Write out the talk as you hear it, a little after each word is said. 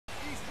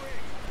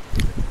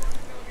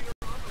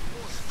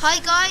Hi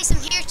guys,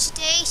 I'm here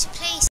today to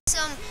play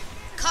some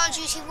Call of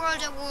Duty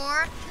World at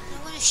War.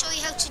 I'm going to show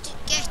you how to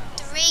get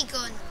the ray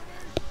gun.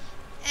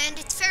 And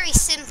it's very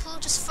simple,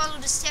 just follow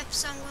the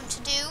steps I'm going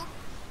to do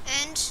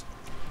and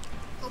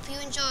hope you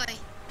enjoy.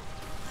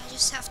 I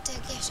just have to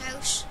get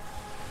out.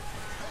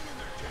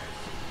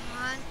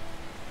 Come on.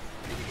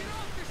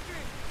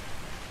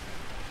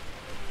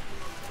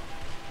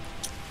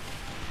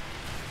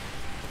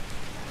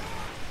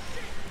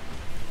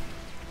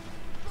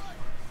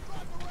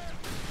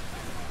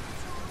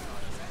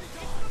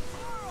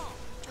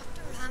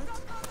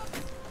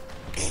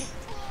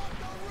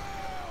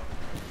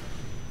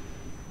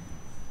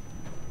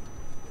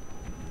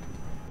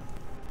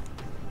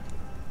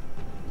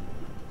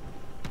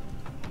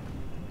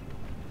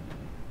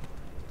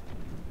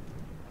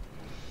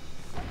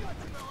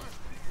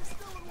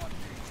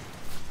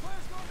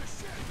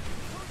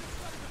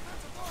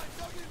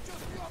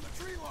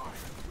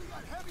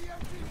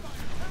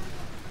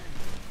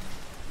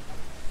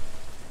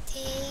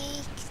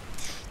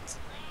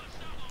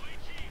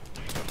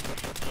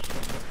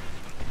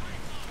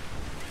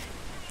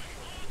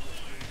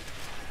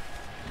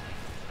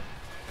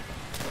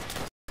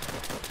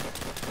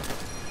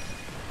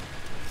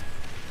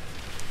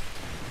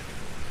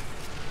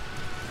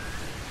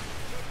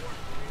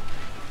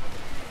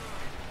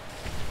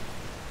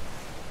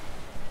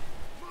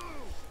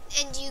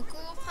 And you go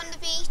up on the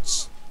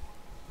beach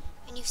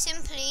and you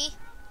simply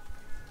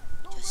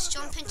just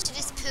jump into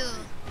this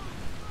pool.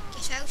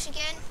 Get out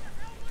again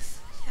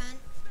if you can.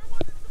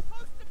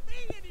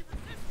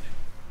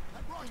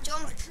 You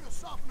jump,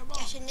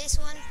 get in this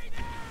one,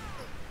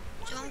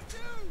 jump,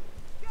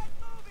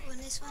 go in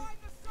this one,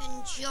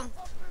 and jump.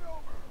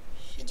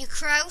 And you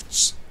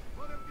crouch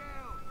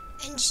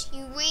and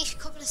you wait a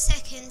couple of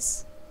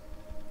seconds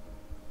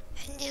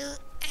and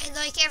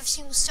like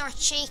everything will start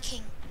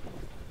shaking.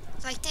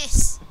 Like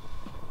this,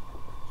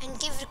 and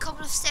give it a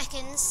couple of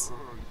seconds,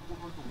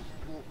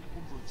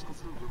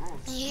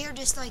 and you hear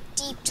this like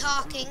deep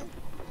talking,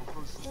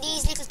 and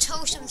these little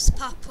totems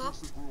pop up,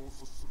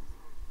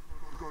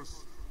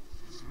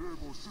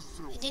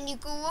 and then you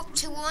go up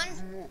to one,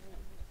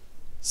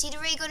 see the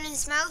ray gun in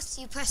his mouth,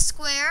 you press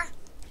square,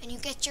 and you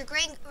get your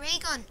ray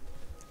gun.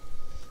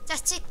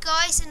 That's it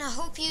guys, and I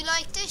hope you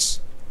liked it,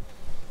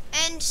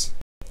 and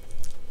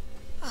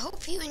I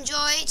hope you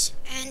enjoyed,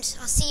 and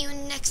I'll see you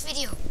in the next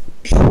video.